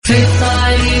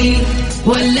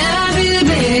ولا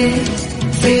بالبيت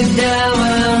في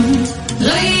الدوام،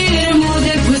 غير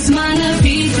مودك واسمعنا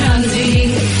في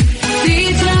ترانزيت.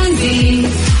 في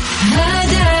ترانزيت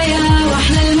هدايا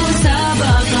واحلى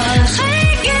المسابقة،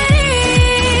 خير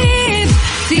قريب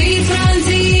في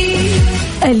ترانزيت.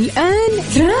 الآن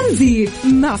ترانزيت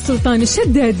مع سلطان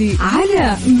الشدادي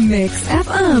على ميكس اف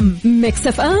ام. ميكس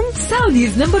اف ام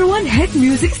سعوديز نمبر 1 هيت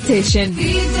ميوزك ستيشن.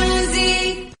 في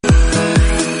ترانزيت.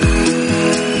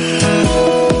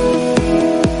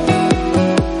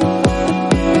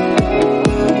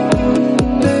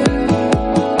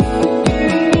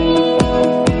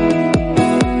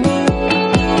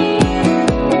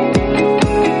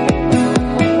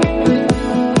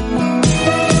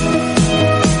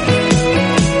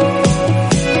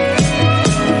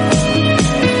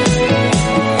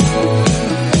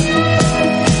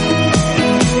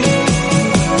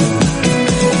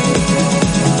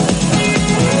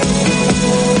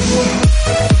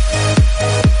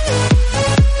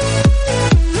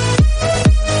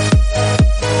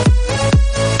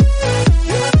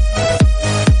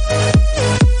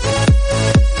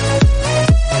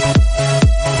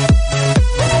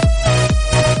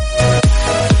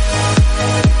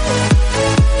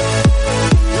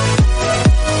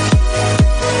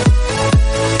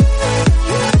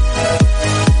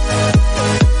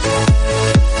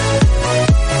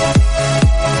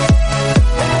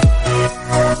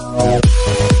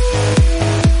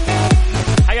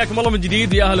 من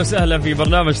جديد يا أهلا وسهلا في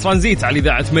برنامج ترانزيت على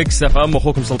إذاعة ميكس اف ام.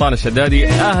 أخوكم سلطان الشدادي،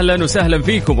 أهلا وسهلا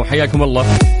فيكم وحياكم الله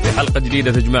في حلقة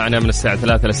جديدة تجمعنا من الساعة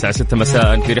 3 للساعة 6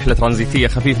 مساء في رحلة ترانزيتية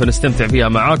خفيفة نستمتع فيها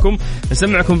معاكم،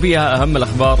 نسمعكم فيها أهم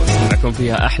الأخبار، نسمعكم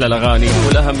فيها أحلى الأغاني،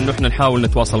 والأهم إنه إحنا نحاول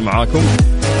نتواصل معاكم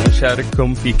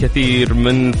ونشارككم في كثير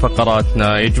من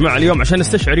فقراتنا. يا جماعة اليوم عشان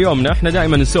نستشعر يومنا احنا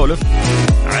دائما نسولف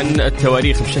عن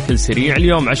التواريخ بشكل سريع.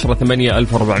 اليوم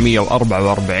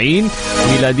 10/8/1444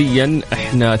 ميلاديا،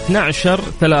 احنا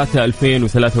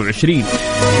 12/3/2023،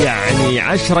 يعني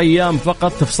 10 أيام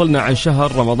فقط تفصلنا عن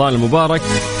شهر رمضان المبارك.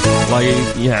 الله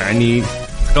يعني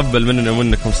تقبل مننا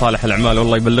ومنكم صالح الأعمال،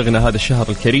 والله يبلغنا هذا الشهر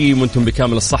الكريم وانتم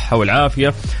بكامل الصحة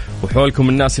والعافية، وحولكم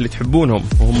الناس اللي تحبونهم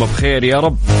وهم بخير يا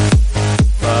رب.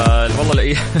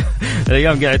 والله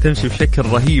الأيام قاعدة تمشي بشكل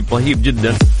رهيب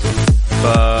جدا.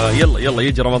 فيلا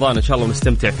يجي رمضان إن شاء الله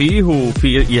ونستمتع فيه،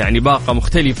 وفي يعني باقة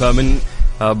مختلفة من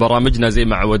برامجنا زي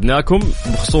ما عودناكم.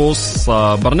 بخصوص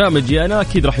برنامجي أنا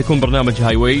أكيد راح يكون برنامج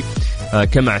هاي واي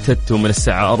كما اعتدتوا من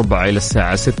الساعة 4 إلى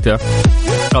الساعة 6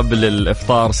 قبل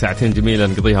الإفطار، ساعتين جميلة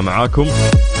نقضيها معاكم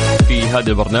في هذا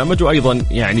البرنامج. وأيضا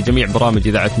يعني جميع برامج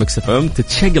إذاعة ميكس اف ام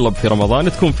تتشقلب في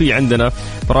رمضان، تكون في عندنا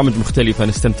برامج مختلفة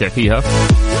نستمتع فيها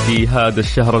في هذا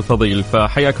الشهر الفضيل.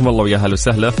 فحياكم الله ويا هلا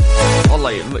وسهلا.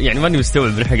 والله يعني ماني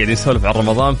مستوعب نحن قاعدين نسولف عن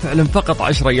رمضان، فعلا فقط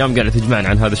 10 أيام قاعدة تجمعنا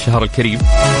عن هذا الشهر الكريم.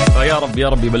 فيا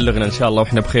رب يبلغنا إن شاء الله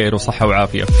وإحنا بخير وصحة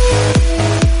وعافية.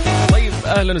 طيب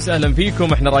أهلا وسهلا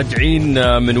فيكم. إحنا راجعين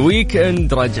من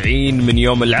ويكند، راجعين من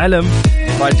يوم العلم،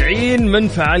 راجعين من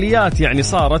فعاليات يعني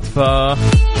صارت،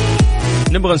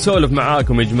 نبغى نسولف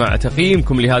معاكم يا جماعة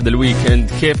تقييمكم لهذا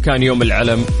الويكند. كيف كان يوم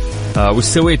العلم وش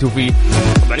سويتوا فيه؟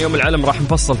 طبعا يوم العلم راح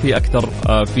نفصل فيه أكثر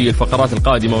في الفقرات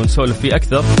القادمة ونسولف فيه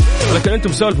أكثر، ولكن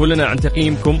أنتم سولفوا لنا عن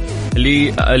تقييمكم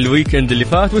للويكند اللي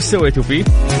فات وش سويتوا فيه.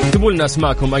 اكتبوا لنا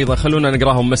أسماءكم أيضا، خلونا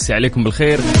نقراهم. مسي عليكم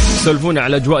بالخير، سولفونا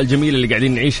على الأجواء الجميلة اللي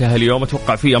قاعدين نعيشها اليوم.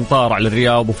 أتوقع في أمطار على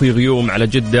الرياض وفي غيوم على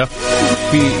جدة،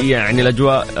 في يعني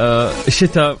الأجواء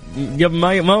الشتاء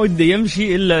قبل ما ودي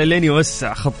يمشي إلا لين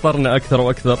يوسع خطرنا أكثر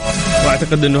وأكثر.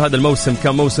 وأعتقد أنه هذا الموسم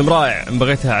كان موسم رائع،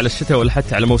 بغيتها على الشتاء ولا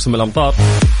حتى على موسم الأمطار،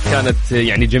 كانت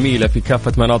يعني جميلة في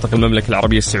كافة مناطق المملكة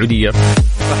العربية السعودية.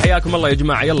 فحياكم الله يا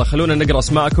جماعة، يلا خلونا نقرأ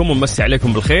أسماءكم ونمسي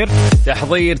عليكم بالخير.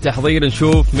 تحضير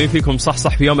نشوف مين فيكم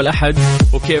صح في يوم الأحد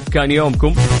وكيف كان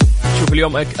يومكم. شوف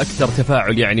اليوم أكثر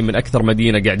تفاعل يعني من أكثر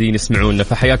مدينة قاعدين يسمعونا،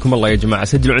 فحياكم الله يا جماعة.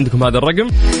 سجلوا عندكم هذا الرقم،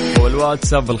 هو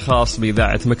الواتساب الخاص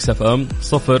بإذاعة ميكس اف ام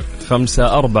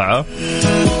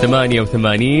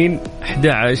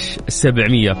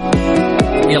 0548811700.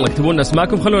 يلا اكتبوا لنا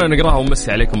اسماءكم، خلونا نقراها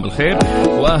ونمسي عليكم بالخير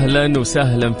واهلا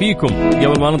وسهلا فيكم.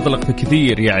 قبل ما ننطلق في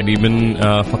كثير يعني من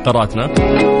فقراتنا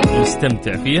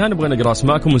نستمتع فيها، نبغى نقرا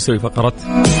اسماءكم ونسوي فقرة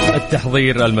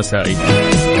التحضير المسائي.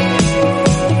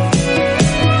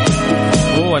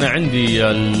 وانا عندي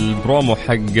البرومو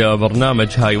حق برنامج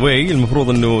هاي واي، المفروض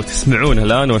انه تسمعونه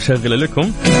الان واشغله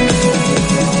لكم.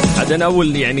 عاد انا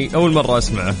اول مرة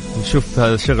اسمعه، نشوف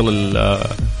هذا شغل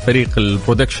فريق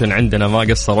البرودكشن عندنا ما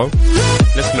قصروا.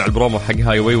 نسمع البرومو حق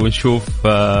هاي واي ونشوف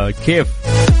كيف.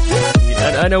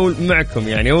 أنا معكم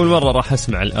يعني أول مرة راح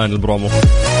أسمع الآن البرومو.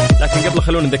 لكن قبل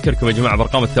خلونا نذكركم يا جماعة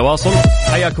بأرقام التواصل.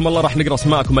 حياكم الله، راح نقرأ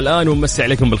اسماءكم الآن ونمسي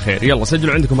عليكم بالخير. يلا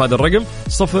سجلوا عندكم هذا الرقم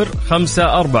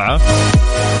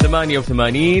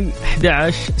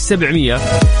 054-88-11-700.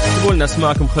 تقول لنا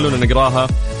اسماءكم خلونا نقراها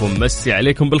ونمسي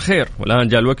عليكم بالخير. والآن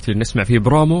جاء الوقت اللي نسمع فيه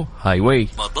برومو هاي واي.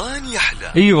 رمضان يحلى.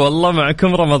 اي والله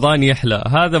معكم رمضان يحلى.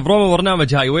 هذا برومو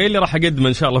برنامج هاي واي اللي راح اقدمه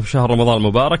ان شاء الله في شهر رمضان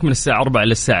المبارك من الساعة 4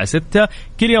 للساعة 6.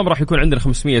 كل يوم راح يكون عندنا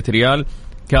 500 ريال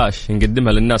كاش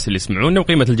نقدمها للناس اللي يسمعونا،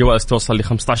 وقيمة الجوائز توصل ل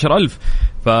 15,000.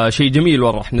 فشيء جميل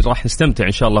وراح نستمتع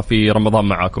إن شاء الله في رمضان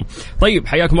معاكم. طيب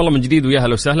حياكم الله من جديد ويا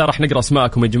هلا وسهلا. راح نقرأ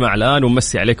اسماءكم يا جماعة الآن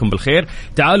ونمسي عليكم بالخير.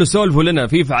 تعالوا سولفوا لنا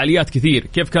في فعاليات كثير.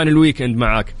 كيف كان الويكند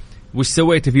معاك؟ وش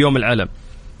سويت في يوم العلم؟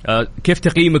 كيف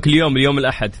تقييمك اليوم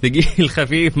الأحد؟ ثقيل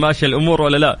خفيف ماشي الأمور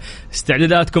ولا لا؟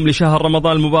 استعداداتكم لشهر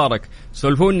رمضان المبارك.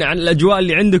 سولفونا عن الأجواء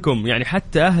اللي عندكم. يعني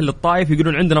حتى أهل الطائف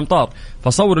يقولون عندنا أمطار،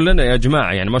 فصوروا لنا يا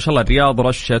جماعة. يعني ما شاء الله الرياض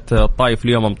رشت، الطائف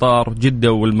اليوم أمطار،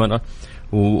 جدة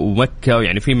ومكة،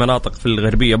 يعني في مناطق في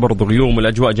الغربية برضو غيوم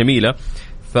والأجواء جميلة.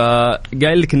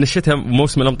 فقال لك إن الشتاء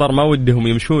موسم الأمطار ما ودهم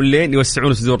يمشون لين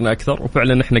يوسعون صدورنا أكثر.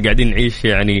 وفعلا إحنا قاعدين نعيش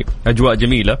يعني أجواء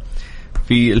جميلة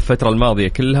في الفترة الماضية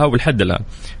كلها والحد الآن.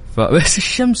 فبس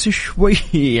الشمس شوي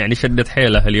يعني شدت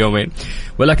حيلها اليومين.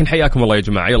 ولكن حياكم الله يا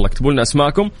جماعة. يلا اكتبوا لنا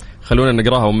اسماءكم خلونا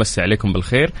نقراها ونمسي عليكم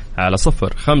بالخير على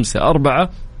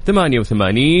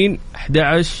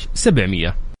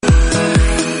 054-88-11-700.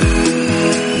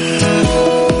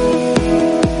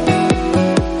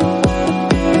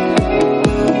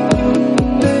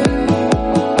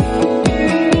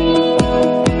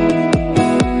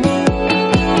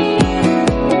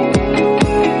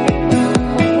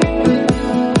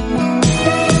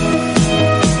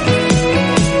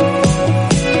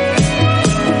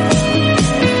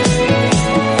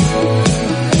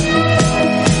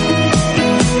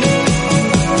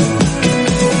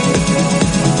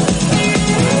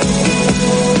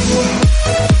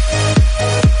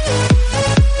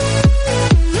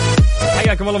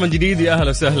 من جديد يا أهلا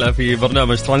وسهلا في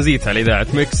برنامج ترانزيت على إذاعة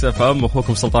ميكس اف ام.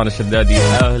 أخوكم سلطان الشدادي،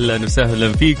 أهلا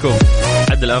وسهلا فيكم.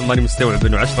 حد الآن ماني مستوعب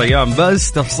إنه 10 أيام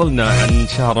بس تفصلنا عن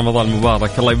شهر رمضان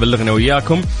المبارك. الله يبلغنا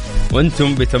وياكم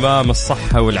وأنتم بتمام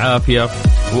الصحة والعافية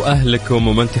وأهلكم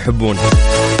ومن تحبون.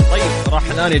 طيب راح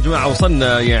الآن يا جماعة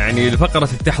وصلنا يعني لفقرة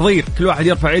التحضير. كل واحد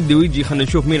يرفع يده ويجي خلنا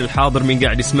نشوف مين الحاضر مين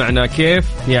قاعد يسمعنا. كيف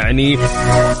يعني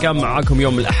كان معاكم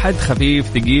يوم الأحد؟ خفيف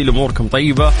ثقيل؟ أموركم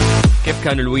طيبة؟ كيف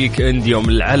كان الويك اند يوم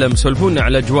العلم؟ سولفونا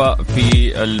على الأجواء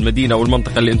في المدينة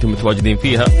والمنطقة اللي أنتم متواجدين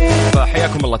فيها.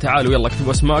 فحياكم الله. تعالوا يلا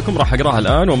اكتبوا اسماءكم راح أقراها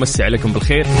الآن ومسي عليكم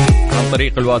بالخير عن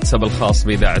طريق الواتساب الخاص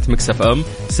بإذاعة ميكس اف ام.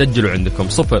 سجلوا عندكم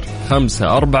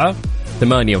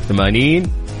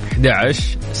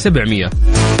 054-88-11-700.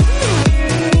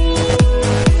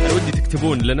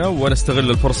 تكتبون لنا ونستغل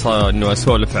الفرصة أنه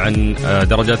أسولف عن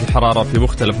درجات الحرارة في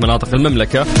مختلف مناطق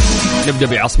المملكة. نبدأ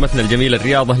بعاصمتنا الجميلة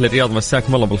الرياض. أهل الرياض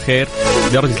مساكم الله بالخير.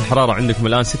 درجة الحرارة عندكم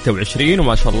الآن 26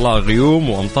 وما شاء الله غيوم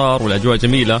وأمطار والأجواء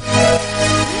جميلة.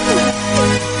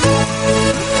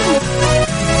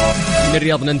 من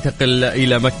الرياض ننتقل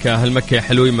إلى مكة. أهل مكة يا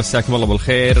حلوين مساكم الله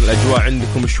بالخير. الأجواء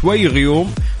عندكم شوي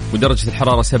غيوم ودرجة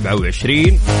الحرارة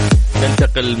 27.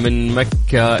 ننتقل من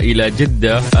مكة إلى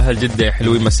جدة. أهل جدة يا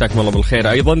حلوين مساكم الله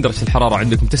بالخير. أيضا درجة الحرارة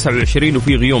عندكم 29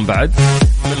 وفي غيوم بعد.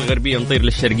 من الغربية نطير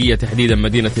للشرقية تحديدا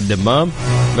مدينة الدمام.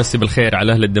 مسي بالخير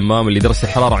على أهل الدمام اللي درجة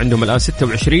الحرارة عندهم الآن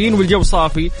 26 والجو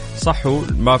صافي صحوا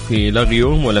ما في لا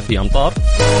غيوم ولا في أمطار.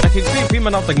 لكن في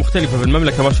مناطق مختلفة في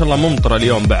المملكة ما شاء الله ممطرة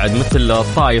اليوم بعد مثل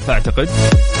الطائف أعتقد.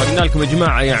 فقلنا لكم يا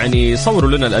جماعة يعني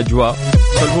صوروا لنا الأجواء.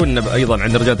 سولفونا أيضا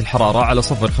عن درجات الحرارة على 054-88-11-700.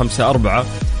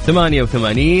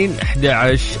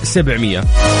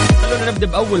 خلونا نبدأ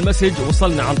بأول مسج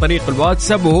وصلنا عن طريق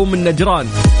الواتساب وهو من نجران.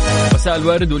 مساء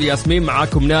الورد والياسمين،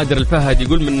 معاكم نادر الفهد.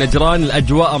 يقول من نجران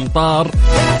الأجواء أمطار،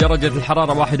 درجة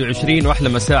الحرارة 21 وأحلى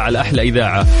مساء على أحلى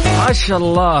إذاعة. ما شاء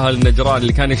الله النجران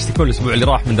اللي كان يشتكون الأسبوع اللي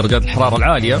راح من درجات الحرارة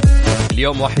العالية.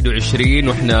 اليوم 21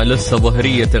 وإحنا لسه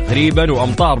ظهرية تقريبا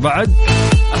وأمطار بعد.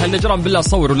 أهل نجران بالله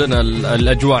صوروا لنا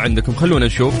الأجواء عندكم خلونا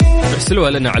نشوف.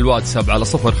 ارسلوها لنا على الواتساب على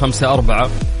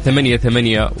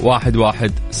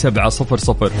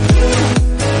 054-88-11-700.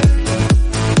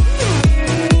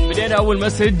 بدينا أول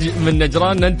مسج من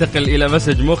نجران ننتقل إلى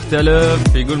مسج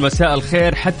مختلف. يقول مساء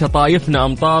الخير، حتى طايفنا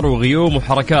أمطار وغيوم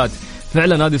وحركات.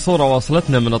 فعلا هذه صورة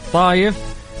واصلتنا من الطايف.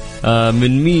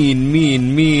 من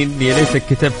مين يا ريتك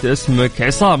كتبت اسمك.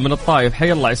 عصام من الطايف.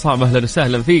 حي الله عصام، أهلا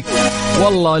وسهلا فيك.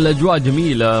 والله الأجواء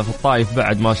جميلة في الطايف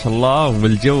بعد ما شاء الله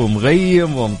والجو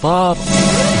مغيم وامطار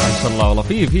ما شاء الله. والله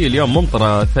في اليوم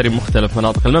ممطرة ثري مختلف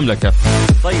مناطق المملكة.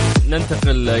 طيب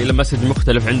ننتقل إلى مسج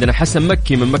مختلف. عندنا حسن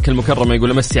مكي من مكة المكرمة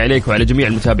يقول أمسي عليك وعلى جميع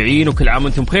المتابعين وكل عام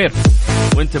وانتم بخير.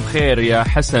 وانت بخير يا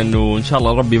حسن، وإن شاء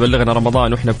الله ربي يبلغنا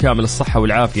رمضان وإحنا بكامل الصحة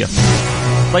والعافية.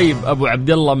 طيب أبو عبد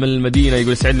الله من المدينة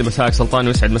يقول يسعد لي مساك سلطان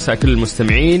ويسعد مساء كل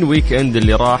المستمعين. ويك اند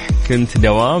اللي راح كنت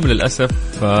دوام للأسف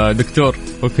دكتور،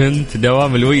 وكنت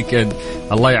دوام الويك اند.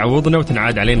 الله يعوضنا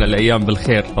وتنعاد علينا الأيام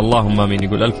بالخير اللهم آمين.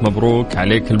 يقول ألف مبروك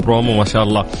عليك البرومو ما شاء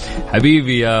الله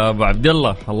حبيبي يا أبو عبد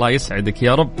الله، الله يسعدك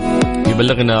يا رب،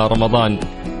 يبلغنا رمضان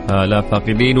لا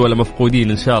فاقدين ولا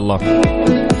مفقودين إن شاء الله.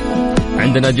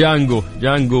 عندنا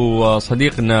جانجو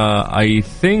صديقنا I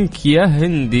think يا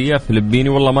هندي يا فلبيني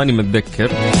والله ماني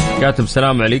متذكر، كاتب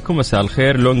السلام عليكم مساء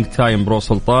الخير long time برو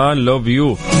سلطان love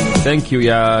you thank you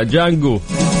يا جانجو،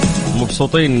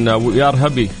 مبسوطين we are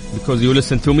happy because you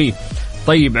listen to me.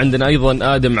 طيب عندنا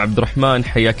أيضا آدم عبد الرحمن،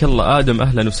 حياك الله آدم،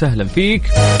 أهلا وسهلا فيك.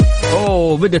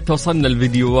 بدأت توصلنا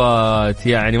الفيديوهات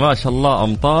يعني ما شاء الله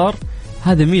أمطار.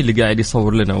 هذا مين اللي قاعد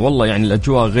يصور لنا؟ والله يعني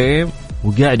الأجواء غيم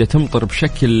وقاعدة تمطر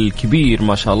بشكل كبير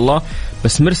ما شاء الله،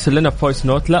 بس مرسل لنا فويس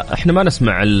نوت. لا احنا ما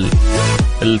نسمع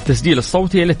التسجيل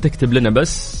الصوتي إلا تكتب لنا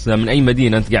بس من أي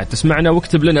مدينة أنت قاعد تسمعنا،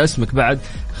 واكتب لنا اسمك بعد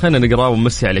خلنا نقرأ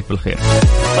ونمسي عليك بالخير.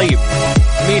 طيب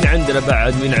مين عندنا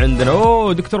بعد؟ مين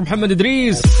عندنا؟ دكتور محمد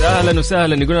إدريس، أهلا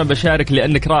وسهلا. يقولنا بشارك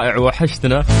لأنك رائع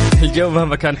وحشتنا، الجو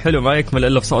مهما كان حلو ما يكمل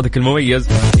إلا بصوتك المميز.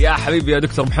 يا حبيبي يا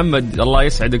دكتور محمد، الله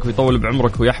يسعدك ويطول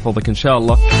بعمرك ويحفظك إن شاء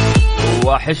الله.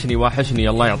 واحشني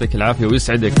الله يعطيك العافية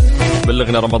ويسعدك.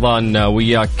 بلغنا رمضان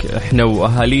وياك احنا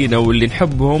وأهالينا واللي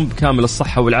نحبهم بكامل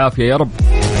الصحة والعافية يا رب.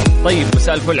 طيب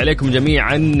مساء الفل عليكم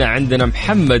جميعا. عندنا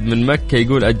محمد من مكة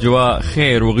يقول أجواء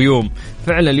خير وغيوم.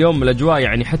 فعلا اليوم الأجواء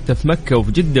يعني حتى في مكة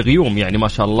وفي جدة غيوم يعني ما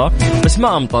شاء الله، بس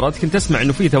ما أمطرت. كنت أسمع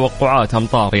أنه في توقعات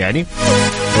أمطار يعني.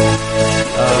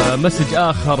 مسج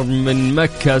آخر من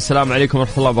مكة، السلام عليكم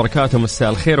ورحمة الله وبركاته، مساء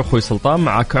الخير أخوي سلطان،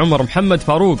 معك عمر محمد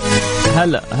فاروق.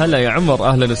 هلا يا عمر،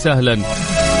 أهلا وسهلا،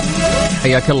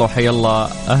 حياك الله وحيا الله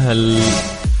أهل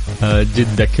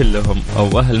جدة كلهم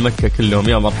أو أهل مكة كلهم،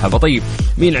 يا مرحبا. طيب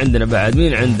مين عندنا بعد؟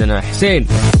 مين عندنا؟ حسين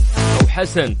أو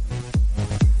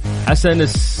حسن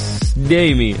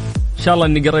السديمي، إن شاء الله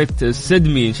إني قريت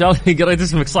السدمي، إن شاء الله إني قريت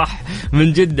اسمك صح،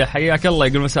 من جدة، حياك الله.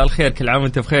 يقول مساء الخير، كل عام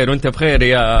وأنت بخير. وأنت بخير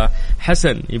يا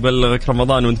حسن، يبلغك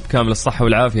رمضان وأنت بكامل الصحة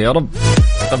والعافية يا رب،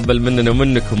 تقبل مننا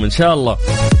ومنكم إن شاء الله.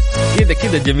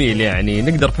 كذا جميل يعني،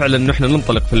 نقدر فعلا إنه إحنا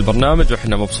ننطلق في البرنامج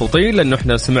وإحنا مبسوطين لأنه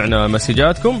إحنا سمعنا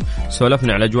مسجاتكم،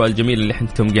 سولفنا على الأجواء الجميلة اللي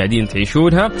أنتم قاعدين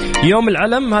تعيشونها. يوم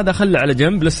العلم هذا خلى على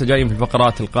جنب، لسه جايين في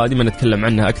الفقرات القادمة نتكلم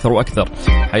عنها أكثر وأكثر.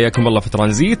 حياكم الله في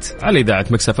ترانزيت على إذاعة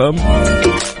مكس اف ام.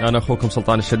 أنا أخوكم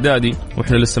سلطان الشدادي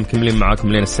وإحنا لسه مكملين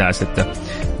معاكم لين الساعة 6.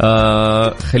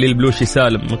 خليل بلوشي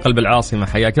سالم من قلب العاصمة،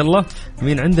 حياك الله.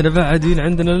 مين عندنا بعد؟ مين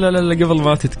عندنا؟ لا قبل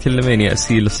ما تتكلمين يا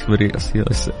أسيل اصبري،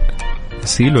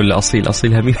 أصيل ولا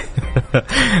أصيل همي.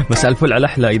 مساء الفل على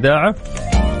أحلى إذاعة.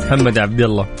 محمد عبد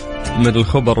الله من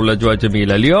الخبر والأجواء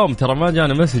جميلة. اليوم ترى ما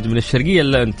جانا مسج من الشرقية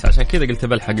إلا أنت، عشان كذا قلت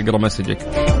بلحق أقرأ مسجك.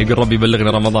 يقول ربي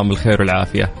يبلغنا رمضان بالخير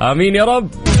والعافية، آمين يا رب.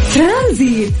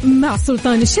 ترانزيت مع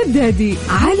سلطان الشدادي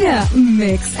على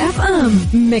ميكس اف ام.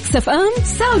 ميكس اف ام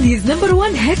سعوديز نمبر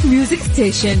 1 هيت ميوزك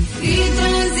ستيشن. في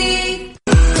ترانزيت.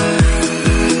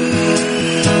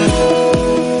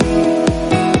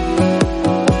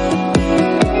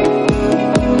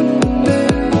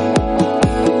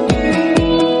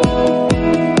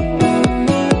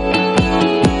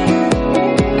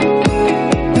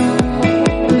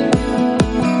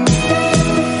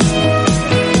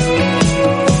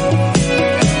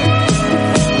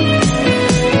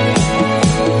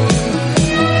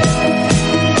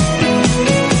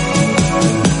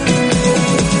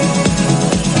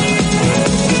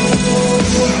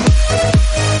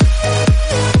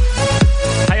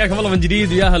 من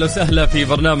جديد يا أهلا وسهلا في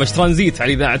برنامج ترانزيت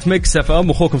على إذاعة مكس اف ام،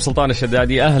 أخوكم سلطان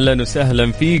الشدادي، أهلا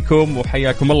وسهلا فيكم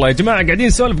وحياكم الله. يا جماعة قاعدين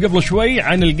نسولف قبل شوي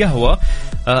عن القهوة.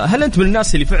 هل أنت من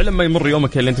الناس اللي فعلا ما يمر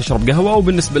يومك إلا أنت تشرب قهوة،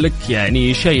 وبالنسبة لك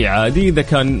يعني شيء عادي؟ إذا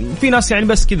كان في ناس يعني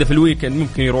بس كذا في الويكند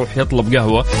ممكن يروح يطلب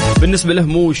قهوة، بالنسبة له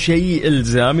مو شيء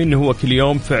إلزامي إنه هو كل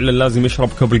يوم فعلا لازم يشرب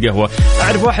كوب القهوة.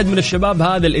 أعرف واحد من الشباب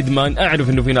هذا الإدمان، أعرف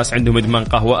إنه في ناس عندهم إدمان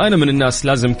قهوة. أنا من الناس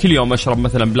لازم كل يوم أشرب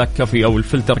مثلا بلاك كافي أو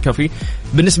الفلتر كافي،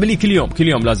 بالنسبة لي كل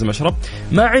يوم لازم أشرب.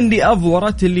 ما عندي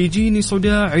أفورة اللي يجيني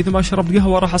صداع إذا ما شرب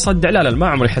قهوة راح أصدع، لا ما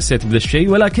عمري حسيت بذا الشيء،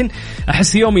 ولكن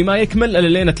أحس يومي ما يكمل إلا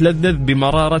لين أتلذذ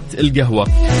بمرارة القهوة.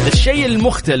 الشيء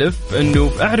المختلف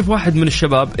إنه أعرف واحد من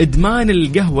الشباب إدمان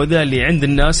القهوة ذا اللي عند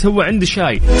الناس هو عند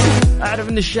الشاي. أعرف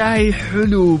إن الشاي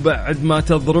حلو بعد ما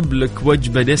تضرب لك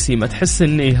وجبة دسمة، تحس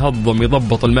إنه يهضم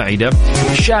يضبط المعدة.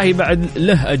 الشاي بعد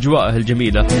له أجواءه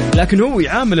الجميلة، لكن هو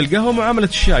يعامل القهوة معاملة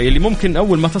الشاي اللي ممكن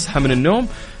أول ما تصحى من النوم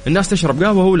الناس تشرب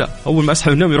قهوة، هو لا، أول ما أصحى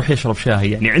من النوم يروح يشرب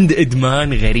شاهي. يعني عنده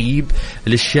إدمان غريب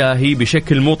للشاهي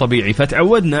بشكل مو طبيعي.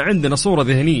 فتعودنا عندنا صورة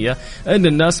ذهنية أن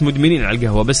الناس مدمنين على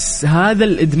القهوة، بس هذا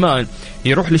الإدمان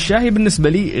يروح للشاهي بالنسبة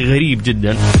لي غريب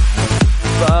جدا.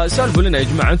 فسألوا لنا يا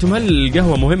جماعة، أنتم هل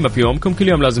القهوة مهمة في يومكم؟ كل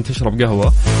يوم لازم تشرب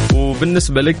قهوة؟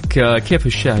 وبالنسبة لك كيف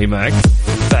الشاهي معك؟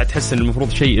 بعد تحس أن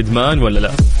المفروض شيء إدمان ولا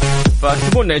لا؟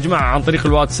 فاكتبوا لنا يا جماعة عن طريق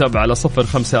الواتساب على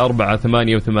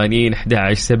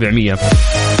 0548811700.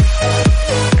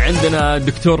 عندنا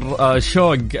دكتور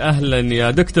شوق، أهلا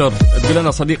يا دكتور. تقول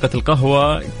لنا صديقة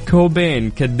القهوة كوبين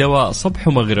كالدواء صبح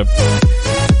ومغرب.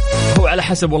 هو على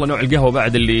حسب والله نوع القهوة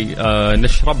بعد اللي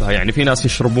نشربها. يعني في ناس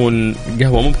يشربون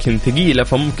قهوة ممكن ثقيلة،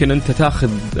 فممكن أنت تاخذ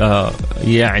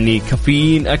يعني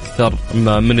كافيين أكثر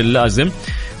من اللازم،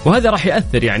 وهذا راح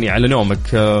يأثر يعني على نومك.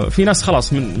 في ناس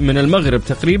خلاص من المغرب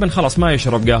تقريبا خلاص ما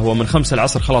يشرب قهوة، من 5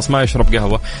 العصر خلاص ما يشرب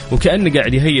قهوة، وكأنه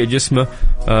قاعد يهيئ جسمه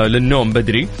للنوم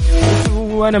بدري.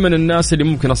 وأنا من الناس اللي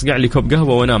ممكن أصقع لي كوب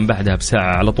قهوة وأنام بعدها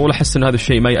بساعة على طول، أحس إن هذا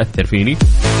الشيء ما يأثر فيني.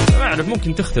 ما أعرف،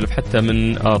 ممكن تختلف حتى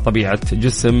من طبيعة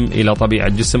جسم إلى طبيعة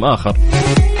جسم آخر.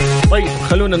 طيب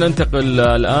خلونا ننتقل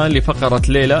الآن لفقرة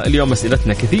ليلى. اليوم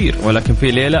أسئلتنا كثير، ولكن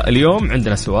في ليلى اليوم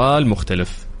عندنا سؤال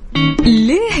مختلف.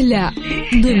 ليه لا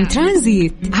ضمن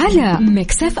ترانزيت على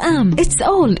ميكس اف ام. It's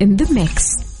all in the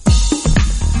mix.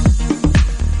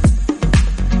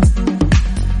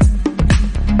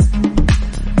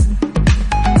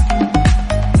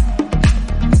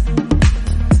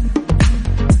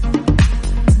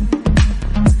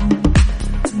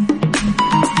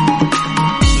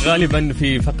 غالبا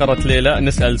في فقرة ليلى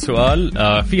نسأل سؤال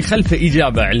في خلفه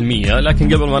إجابة علمية،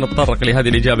 لكن قبل ما نتطرق لهذه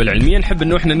الإجابة العلمية نحب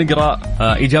أنه إحنا نقرأ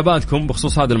إجاباتكم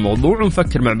بخصوص هذا الموضوع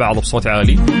ونفكر مع بعض بصوت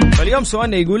عالي. فاليوم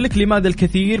سؤالنا يقول لك: لماذا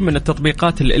الكثير من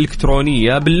التطبيقات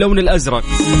الإلكترونية باللون الأزرق؟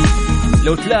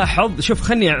 لو تلاحظ، شوف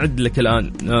خلني أعد لك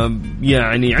الآن.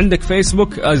 يعني عندك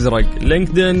فيسبوك أزرق،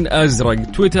 لينكدين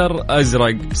أزرق، تويتر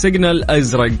أزرق، سيجنال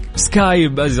أزرق،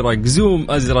 سكايب أزرق، زوم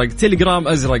أزرق، تيليجرام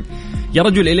أزرق. يا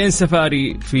رجل إلين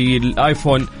سفاري في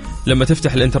الآيفون لما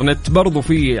تفتح الإنترنت برضو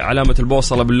في علامة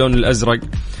البوصلة باللون الأزرق،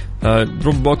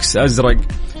 دروب بوكس أزرق.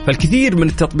 فالكثير من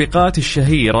التطبيقات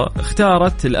الشهيرة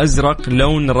اختارت الأزرق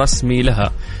لون رسمي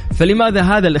لها. فلماذا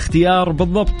هذا الاختيار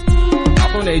بالضبط؟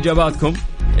 أعطونا إجاباتكم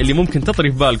اللي ممكن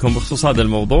تطري في بالكم بخصوص هذا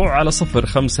الموضوع على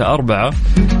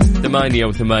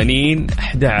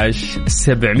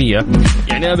 0548811700.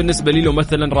 يعني أنا بالنسبة لي لو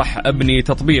مثلا راح أبني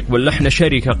تطبيق، ولا إحنا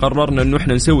شركة قررنا إنه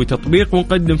إحنا نسوي تطبيق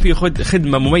ونقدم فيه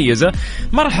خدمة مميزة،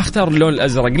 ما راح أختار اللون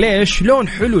الأزرق. ليش؟ لون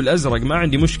حلو الأزرق، ما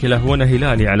عندي مشكلة، هو أنا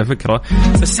هلالي على فكرة،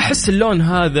 بس أحس اللون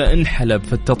هذا انحلب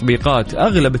في التطبيقات.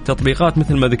 أغلب التطبيقات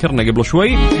مثل ما ذكرنا قبل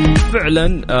شوي فعلا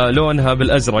لونها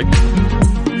بالأزرق.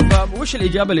 وش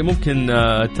الإجابة اللي ممكن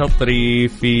تطري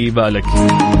في بالك؟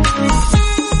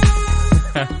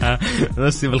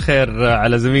 مسي بالخير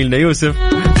على زميلنا يوسف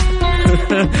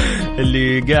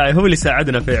اللي قاعد هو اللي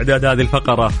ساعدنا في إعداد هذه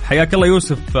الفقرة. حياك الله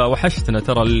يوسف، وحشتنا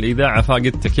ترى الإذاعة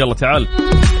فاقدتك. يلا تعال.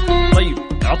 طيب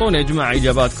أعطونا يا جماعة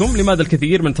إجاباتكم. لماذا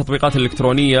الكثير من التطبيقات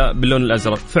الإلكترونية باللون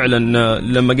الأزرق؟ فعلا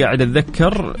لما قاعد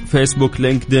أتذكر فيسبوك،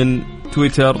 لينكدين،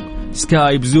 تويتر،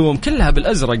 سكايب، زوم، كلها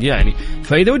بالأزرق. يعني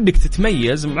فإذا ودك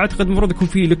تتميز أعتقد المفروض يكون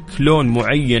في لك لون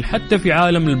معين. حتى في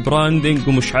عالم البراندنج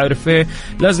ومش عارف ايه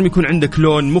لازم يكون عندك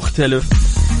لون مختلف.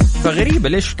 فغريبة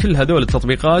ليش كل هذول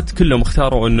التطبيقات كلهم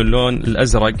اختاروا أنه اللون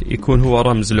الأزرق يكون هو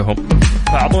رمز لهم.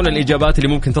 فأعطونا الإجابات اللي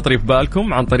ممكن تطري في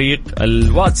بالكم عن طريق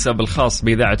الواتساب الخاص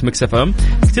بإذاعة ميكس اف ام.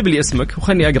 اكتب لي اسمك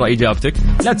وخلني أقرأ إجابتك.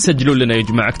 لا تسجلوا لنا يا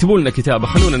جماعة، اكتبوا لنا كتابة،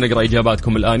 خلونا نقرأ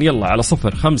إجاباتكم الآن. يلا على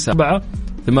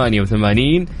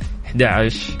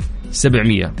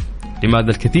 0548811700. لماذا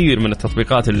الكثير من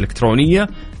التطبيقات الإلكترونية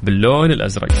باللون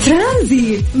الأزرق؟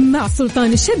 ترانزيت مع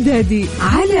سلطان الشدادي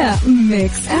على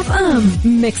ميكس اف ام.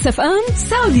 ميكس اف ام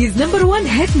سعوديز نمبر 1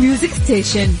 هيت ميوزك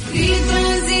ستيشن. في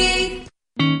ترانزيت.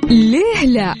 ليه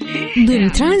لا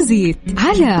ضمن ترانزيت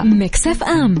على ميكس اف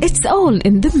ام. It's all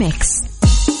in the mix.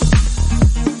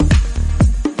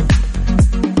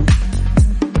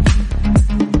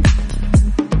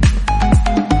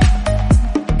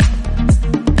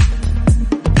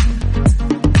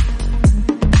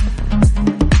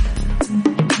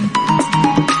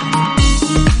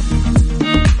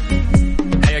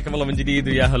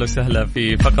 ويا هلا وسهلا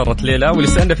في فقرة ليلى، واللي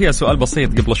سألنا فيها سؤال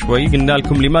بسيط قبل شوي. قلنا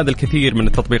لكم لماذا الكثير من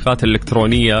التطبيقات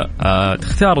الإلكترونية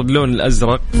تختار اللون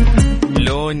الأزرق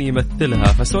لون يمثلها.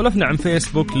 فسولفنا عن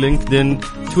فيسبوك، لينكدين،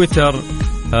 تويتر،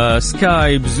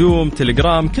 سكايب، زوم،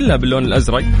 تيليجرام، كلها باللون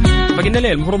الأزرق. فقلنا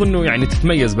ليه المفروض أنه يعني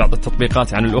تتميز بعض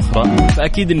التطبيقات عن الأخرى،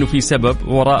 فأكيد أنه في سبب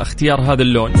وراء اختيار هذا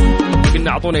اللون.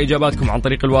 قلنا أعطونا إجاباتكم عن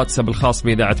طريق الواتساب الخاص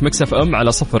بإذاعة ميكس اف ام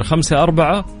على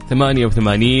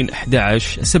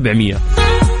 0548811700.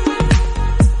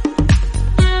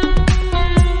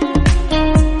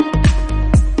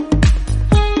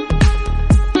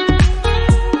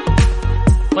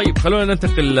 طيب خلونا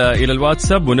ننتقل إلى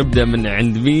الواتساب ونبدأ من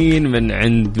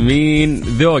عند مين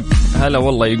ذوق. هلا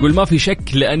والله، يقول ما في شك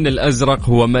لأن الأزرق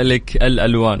هو ملك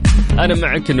الألوان. أنا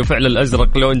معك أنه فعلا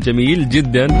الأزرق لون جميل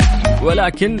جدا،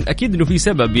 ولكن أكيد أنه في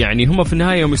سبب. يعني هم في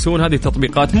النهاية يوم يسوون هذه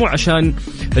التطبيقات مو عشان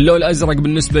اللون الأزرق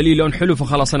بالنسبة لي لون حلو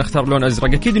فخلاص أنا أختار لون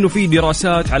أزرق. أكيد أنه في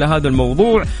دراسات على هذا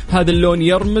الموضوع، هذا اللون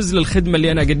يرمز للخدمة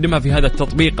اللي أنا أقدمها في هذا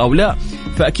التطبيق أو لا.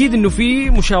 فأكيد أنه في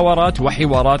مشاورات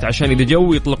وحوارات عشان إذا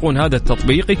جو يطلقون هذا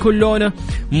التطبيق يكون لونه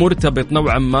مرتبط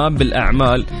نوعا ما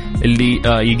بالأعمال اللي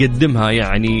يقدمها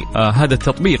يعني هذا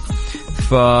التطبيق.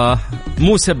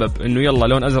 فمو سبب أنه يلا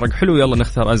لون أزرق حلو يلا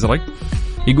نختار أزرق.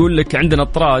 يقول لك عندنا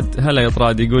طراد، هلا يا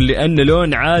طراد، يقول لأن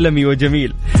لون عالمي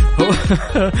وجميل.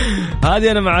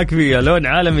 هذه أنا معك فيها، لون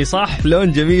عالمي صح،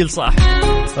 لون جميل صح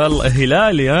والله.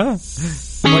 هلالي ها.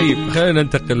 طيب خلينا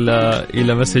ننتقل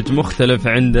إلى مسج مختلف.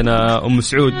 عندنا أم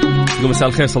سعود تقول مساء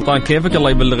الخير سلطان، كيفك؟ الله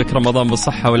يبلغك رمضان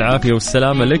بالصحة والعافية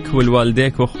والسلامة لك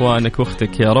ولوالديك وأخوانك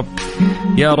وأختك يا رب.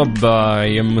 يا رب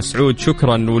يا أم سعود،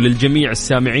 شكرا، وللجميع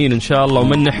السامعين إن شاء الله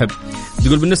ومن نحب.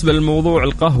 تقول بالنسبة للموضوع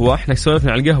القهوة، احنا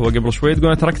سولفنا على القهوة قبل شوي، تقول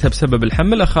أنا تركتها بسبب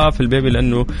الحمل، أخاف البيبي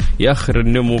لأنه يأخر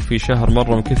النمو في شهر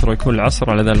مرة من كثره، يكون العصر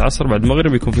على ذا العصر بعد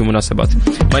المغرب يكون في مناسبات.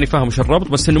 ماني فاهم وش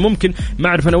الربط، بس إنه ممكن، ما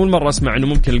أعرف، أنا أول مرة أسمع إنه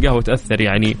ممكن القهوة تأثر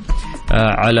يعني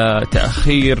على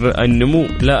تأخير النمو،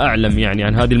 لا أعلم يعني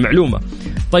عن هذه المعلومة.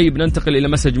 طيب ننتقل إلى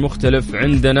مسج مختلف.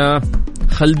 عندنا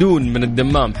خلدون من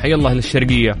الدمام، حي الله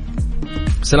للشرقية،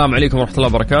 السلام عليكم ورحمة الله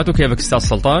وبركاته، كيفك أستاذ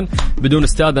سلطان؟ بدون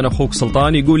أستاذ أنا أخوك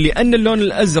سلطان. يقول لي أن اللون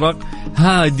الأزرق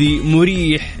هادي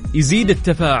مريح يزيد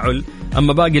التفاعل،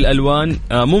 أما باقي الألوان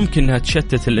ممكن أنها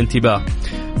تشتت الانتباه.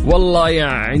 والله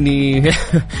يعني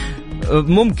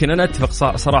ممكن أنا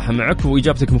أتفق صراحة معك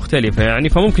وإجابتك مختلفة يعني،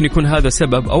 فممكن يكون هذا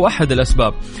سبب أو أحد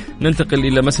الأسباب. ننتقل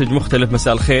إلى مسج مختلف.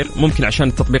 مساء الخير، ممكن عشان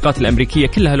التطبيقات الأمريكية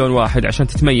كلها لون واحد عشان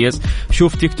تتميز.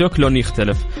 شوف تيك توك لون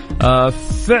يختلف.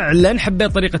 فعلا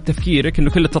حبيت طريقة تفكيرك إنه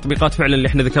كل التطبيقات فعلا اللي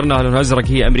احنا ذكرناها لون أزرق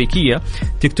هي أمريكية.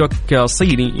 تيك توك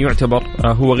صيني يعتبر،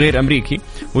 هو غير أمريكي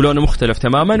ولونه مختلف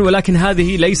تماما، ولكن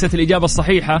هذه ليست الإجابة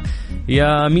الصحيحة.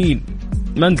 يا مين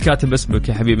ما أنت كاتب اسمك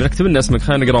يا حبيبي، نكتب لنا اسمك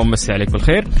خلينا نقرأ ونمسي عليك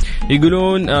بالخير.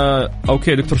 يقولون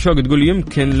أوكي دكتور شوق تقول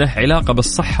يمكن له علاقة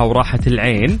بالصحة وراحة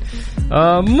العين.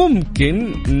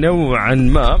 ممكن نوعا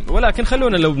ما، ولكن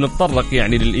خلونا لو بنتطرق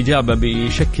يعني للإجابة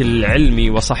بشكل علمي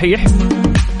وصحيح.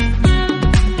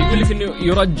 يقول لك إنه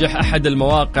يرجح أحد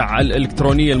المواقع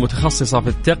الإلكترونية المتخصصة في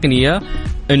التقنية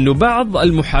إنه بعض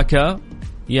المحاكاة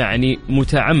يعني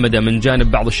متعمدة من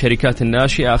جانب بعض الشركات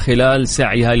الناشئة خلال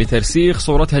سعيها لترسيخ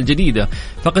صورتها الجديدة.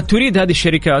 فقد تريد هذه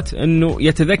الشركات أنه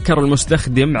يتذكر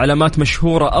المستخدم علامات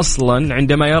مشهورة أصلا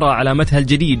عندما يرى علامتها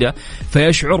الجديدة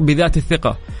فيشعر بذات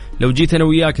الثقة. لو جيت أنا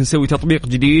وياك نسوي تطبيق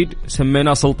جديد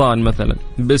سميناه سلطان مثلا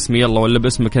باسمي يلا، ولا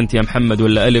باسمك أنت يا محمد،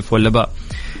 ولا ألف ولا باء،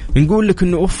 نقول لك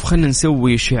إنه خلنا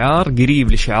نسوي شعار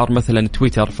قريب لشعار مثلا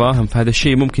تويتر، فاهم؟ فهذا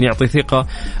الشيء ممكن يعطي ثقة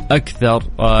أكثر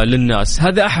للناس.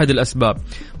 هذا أحد الأسباب.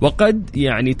 وقد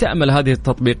يعني تأمل هذه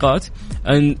التطبيقات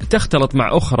أن تختلط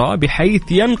مع أخرى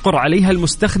بحيث ينقر عليها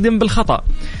المستخدم بالخطأ.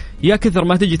 يا كثر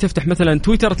ما تجي تفتح مثلا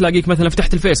تويتر تلاقيك مثلا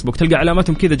فتحت الفيسبوك تلقى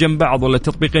علاماتهم كذا جنب بعض، ولا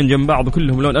التطبيقين جنب بعض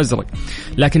وكلهم لون أزرق.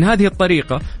 لكن هذه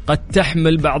الطريقة قد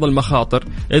تحمل بعض المخاطر،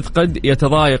 إذ قد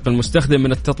يتضايق المستخدم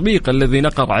من التطبيق الذي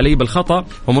نقر عليه بالخطأ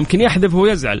وممكن يحذف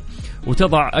ويزعل.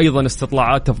 وتضع أيضا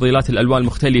استطلاعات تفضيلات الألوان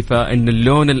المختلفة أن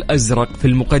اللون الأزرق في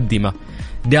المقدمة.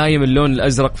 دائما اللون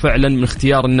الأزرق فعلا من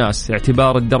اختيار الناس،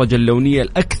 اعتبار الدرجة اللونية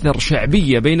الأكثر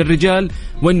شعبية بين الرجال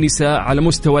والنساء على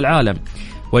مستوى العالم.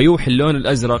 ويوحي اللون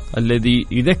الأزرق الذي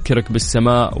يذكرك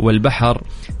بالسماء والبحر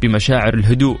بمشاعر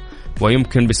الهدوء،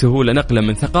 ويمكن بسهولة نقله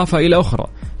من ثقافة إلى أخرى،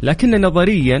 لكن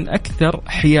نظريا أكثر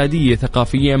حيادية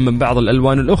ثقافيا من بعض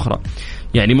الألوان الأخرى.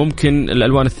 يعني ممكن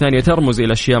الألوان الثانية ترمز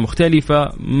إلى أشياء مختلفة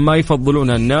ما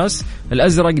يفضلونها الناس،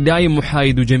 الأزرق دايم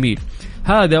محايد وجميل.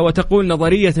 هذا وتقول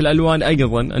نظرية الألوان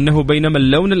أيضا أنه بينما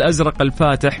اللون الأزرق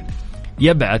الفاتح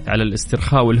يبعث على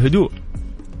الاسترخاء والهدوء،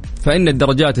 فإن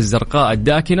الدرجات الزرقاء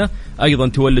الداكنة أيضا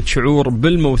تولد شعور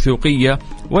بالموثوقية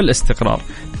والاستقرار.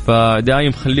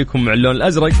 فدايم خليكم مع اللون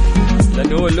الأزرق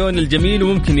لأنه هو اللون الجميل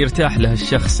وممكن يرتاح له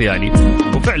الشخص يعني.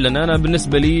 وفعلا أنا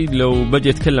بالنسبة لي لو بجي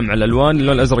أتكلم عن الألوان،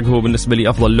 اللون الأزرق هو بالنسبة لي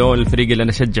أفضل لون. الفريق اللي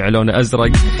أنا أشجع لونه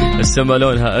أزرق، السماء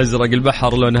لونها أزرق،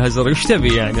 البحر لونها أزرق، وش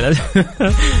تبي يعني؟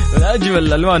 من أجمل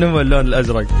الألوان هو اللون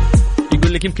الأزرق. يقول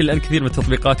يقول لك يمكن لأن كثير من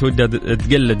التطبيقات ودها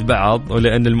تقلد بعض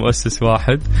ولأن المؤسس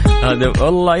واحد. هذا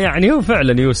والله يعني هو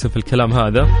فعلا يوسف الكلام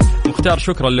هذا. مختار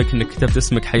شكرا لك انك كتبت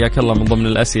اسمك، حياك الله، من ضمن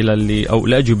الأسئلة اللي أو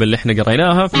الأجوبة اللي احنا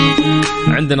قريناها.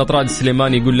 عندنا طراد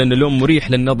السليماني يقول لنا لون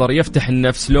مريح للنظر يفتح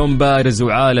النفس، لون بارز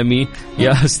وعالمي.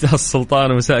 يا أستاذ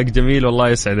سلطان مساءك جميل، والله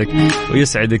يسعدك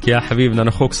ويسعدك يا حبيبنا، أنا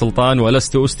أخوك سلطان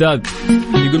ولست أستاذ.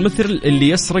 يقول مثل اللي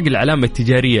يسرق العلامة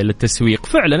التجارية للتسويق،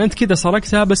 فعلا أنت كذا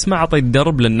سرقتها بس ما أعطيت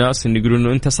درب للناس إن يقولون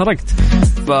إنه أنت سرقت.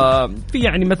 ففي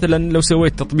يعني مثلا لو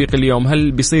سويت تطبيق اليوم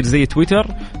هل بيصير زي تويتر؟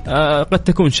 قد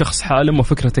تكون شخص حالم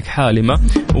وفكرتك حالمة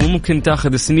وممكن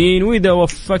تاخذ سنين، وإذا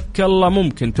وفك الله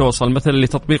ممكن توصل مثلا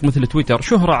لتطبيق مثل تويتر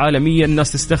شهرة عالمية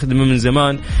الناس تستخدمه من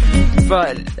زمان.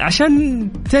 فعشان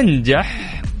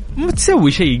تنجح ما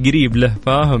تسوي شيء قريب له،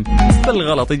 فاهم؟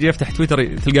 بالغلط يجي يفتح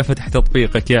تويتر تلقى فتح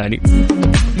تطبيقك يعني.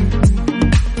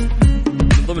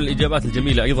 من ضمن الإجابات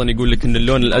الجميلة أيضا يقول لك إن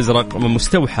اللون الأزرق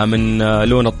مستوحى من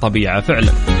لون الطبيعة.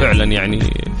 فعلا يعني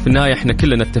في النهاية احنا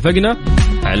كلنا اتفقنا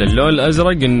على اللون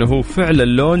الأزرق إنه فعلا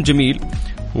لون جميل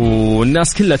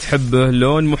والناس كلها تحبه،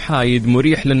 لون محايد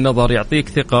مريح للنظر يعطيك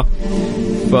ثقة.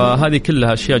 فهذه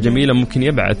كلها أشياء جميلة ممكن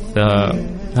يبعث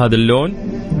هذا اللون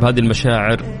بهذه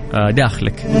المشاعر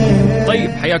داخلك. طيب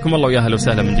حياكم الله ويا اهلا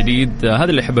وسهلا من جديد. هذا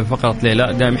اللي يحب فقرة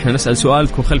ليلى، دائما احنا نسأل سؤال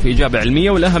تكون خلف إجابة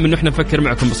علمية، والأهم انه احنا نفكر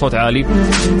معكم بصوت عالي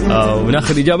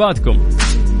وناخذ إجاباتكم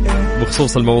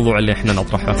بخصوص الموضوع اللي احنا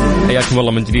نطرحه. حياكم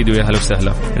الله من جديد ويا اهلا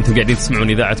وسهلا. انتم قاعدين تسمعون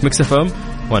إذاعة ميكس اف ام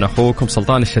وانا اخوكم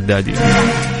سلطان الشدادي.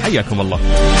 حياكم الله.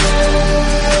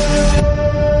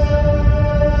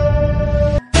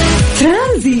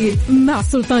 ترانزيت مع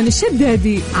سلطان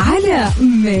الشدادي على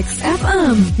ميكس اف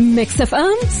ام. ميكس اف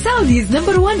ام سعوديز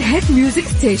نمبر 1 هيت ميوزك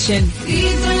ستيشن. في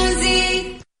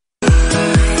ترانزيت.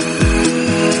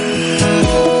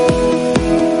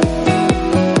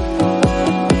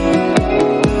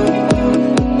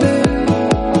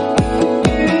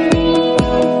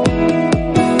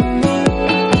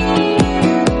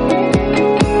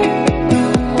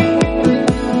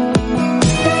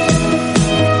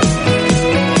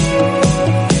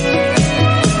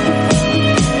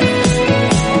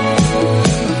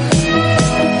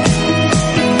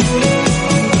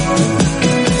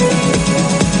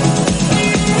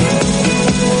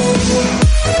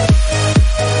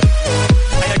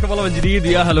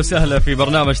 يا أهلا وسهلا في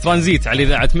برنامج ترانزيت على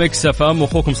إذاعة ميكس اف ام،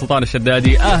 وأخوكم سلطان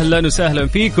الشدادي. أهلا وسهلا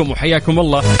فيكم وحياكم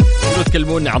الله.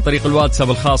 تكلمونا عن طريق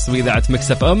الواتساب الخاص بإذاعة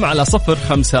ميكس اف ام على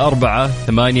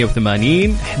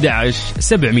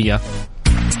 0548811700.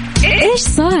 إيش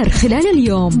صار خلال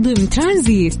اليوم ضمن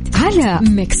ترانزيت على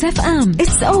ميكس اف ام.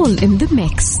 It's all in the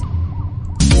mix.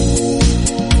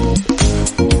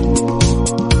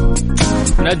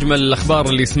 من أجمل الأخبار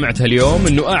اللي سمعتها اليوم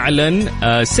أنه أعلن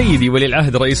سيدي ولي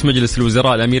العهد رئيس مجلس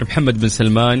الوزراء الأمير محمد بن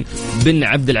سلمان بن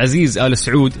عبد العزيز آل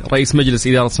سعود رئيس مجلس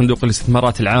إدارة صندوق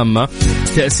الاستثمارات العامة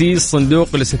تأسيس صندوق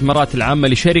الاستثمارات العامة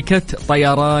لشركة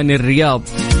طيران الرياض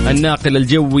الناقل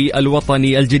الجوي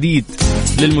الوطني الجديد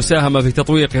للمساهمة في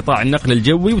تطوير قطاع النقل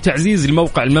الجوي وتعزيز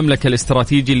الموقع المملكة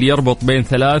الاستراتيجي اللي يربط بين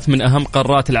 3 من أهم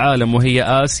قارات العالم وهي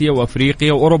آسيا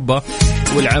وأفريقيا وأوروبا،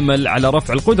 والعمل على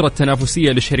رفع القدرة التنافسية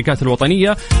للشركات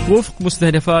الوطنية وفق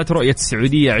مستهدفات رؤية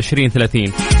السعودية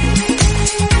 2030.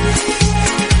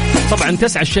 طبعا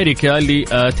تسعى الشركة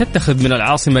لتتخذ من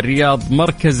العاصمة الرياض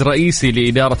مركز رئيسي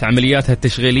لإدارة عملياتها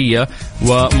التشغيلية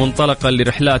ومنطلقا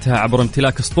لرحلاتها عبر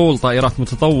امتلاك اسطول طائرات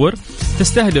متطور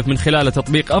تستهدف من خلال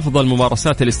تطبيق أفضل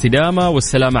ممارسات الاستدامة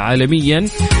والسلامة عالميا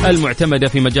المعتمدة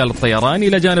في مجال الطيران،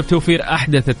 إلى جانب توفير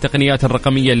أحدث التقنيات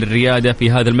الرقمية للريادة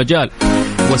في هذا المجال.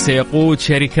 وسيقود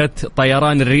شركة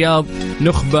طيران الرياض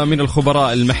نخبة من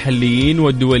الخبراء المحليين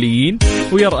والدوليين،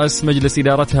 ويرأس مجلس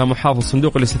إدارتها محافظ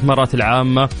صندوق الاستثمارات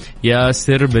العامة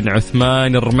ياسر بن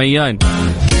عثمان الرميان،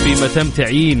 فيما تم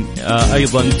تعيين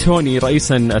أيضا توني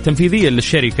رئيسا تنفيذيا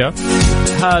للشركة.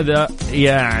 هذا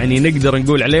يعني نقدر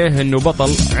نقول عليه أنه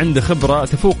بطل عنده خبرة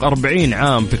تفوق 40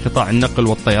 عام في قطاع النقل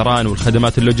والطيران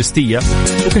والخدمات اللوجستية،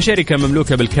 وكشركة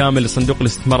مملوكة بالكامل لصندوق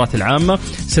الاستثمارات العامة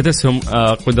ستسهم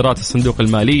قدرات الصندوق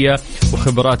المالية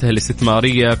وخبراته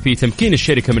الاستثمارية في تمكين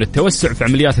الشركة من التوسع في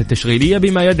عملياتها التشغيلية،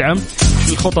 بما يدعم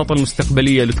الخطط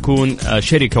المستقبلية لتكون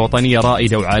شركة وطنية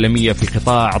رائدة وعالمية في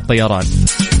قطاع الطيران.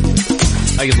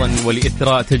 أيضا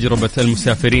ولإثراء تجربة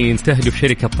المسافرين تهدف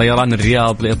شركة طيران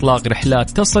الرياض لإطلاق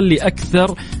رحلات تصل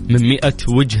لأكثر من 100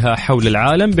 وجهة حول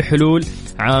العالم بحلول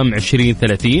عام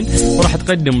 2030، وراح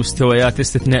تقدم مستويات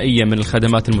استثنائية من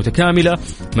الخدمات المتكاملة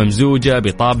ممزوجة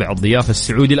بطابع الضيافة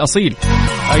السعودي الأصيل.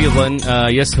 أيضا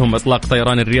يسهم إطلاق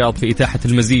طيران الرياض في إتاحة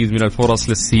المزيد من الفرص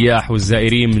للسياح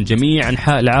والزائرين من جميع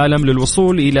أنحاء العالم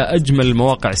للوصول إلى أجمل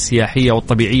المواقع السياحية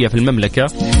والطبيعية في المملكة،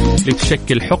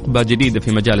 لتشكل حقبة جديدة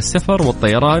في مجال السفر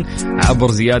والطيران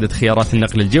عبر زيادة خيارات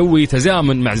النقل الجوي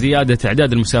تزامن مع زيادة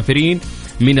أعداد المسافرين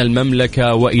من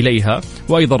المملكة وإليها،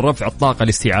 وأيضا رفع الطاقة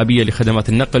الاستيعابية لخدمات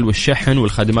النقل والشحن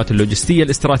والخدمات اللوجستية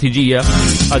الاستراتيجية.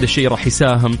 هذا الشيء راح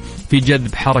يساهم في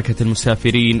جذب حركة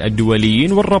المسافرين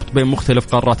الدوليين والربط بين مختلف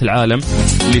قارات العالم،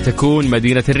 لتكون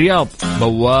مدينة الرياض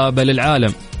بوابة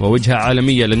للعالم ووجهة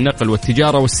عالمية للنقل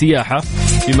والتجارة والسياحة،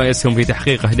 بما يسهم في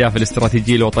تحقيق أهداف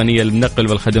الاستراتيجية الوطنية للنقل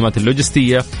والخدمات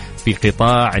اللوجستية في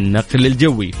قطاع النقل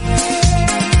الجوي.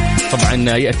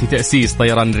 طبعا يأتي تأسيس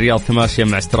طيران الرياض تماشيا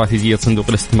مع استراتيجية صندوق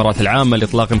الاستثمارات العامة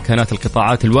لإطلاق إمكانات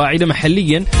القطاعات الواعدة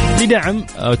محليا لدعم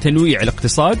تنويع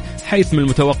الاقتصاد، حيث من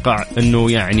المتوقع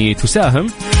أنه يعني تساهم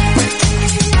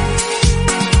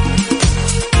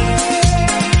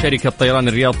شركة طيران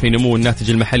الرياض في نمو الناتج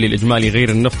المحلي الإجمالي غير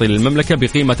النفطي للمملكة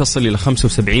بقيمة تصل إلى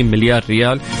 75 مليار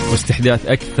ريال، واستحداث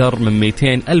أكثر من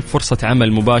 200 ألف فرصة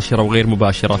عمل مباشرة وغير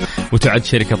مباشرة. وتعد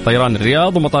شركة طيران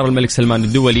الرياض ومطار الملك سلمان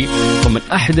الدولي ضمن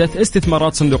أحدث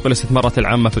استثمارات صندوق الاستثمارات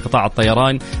العامة في قطاع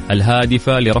الطيران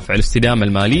الهادفة لرفع الاستدامة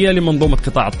المالية لمنظومة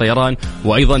قطاع الطيران،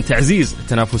 وأيضا تعزيز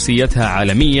تنافسيتها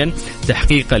عالميا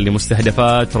تحقيقا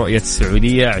لمستهدفات رؤية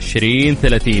السعودية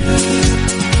 2030.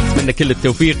 أتمنى كل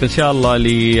التوفيق إن شاء الله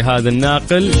لهذا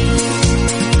الناقل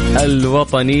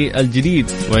الوطني الجديد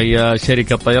وهي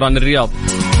شركة طيران الرياض.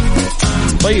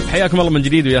 طيب حياكم الله من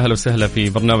جديد ويا أهلا وسهلا في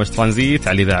برنامج ترانزيت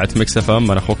على إذاعة ميكس اف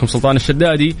ام. أنا أخوكم سلطان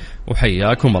الشدادي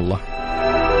وحياكم الله.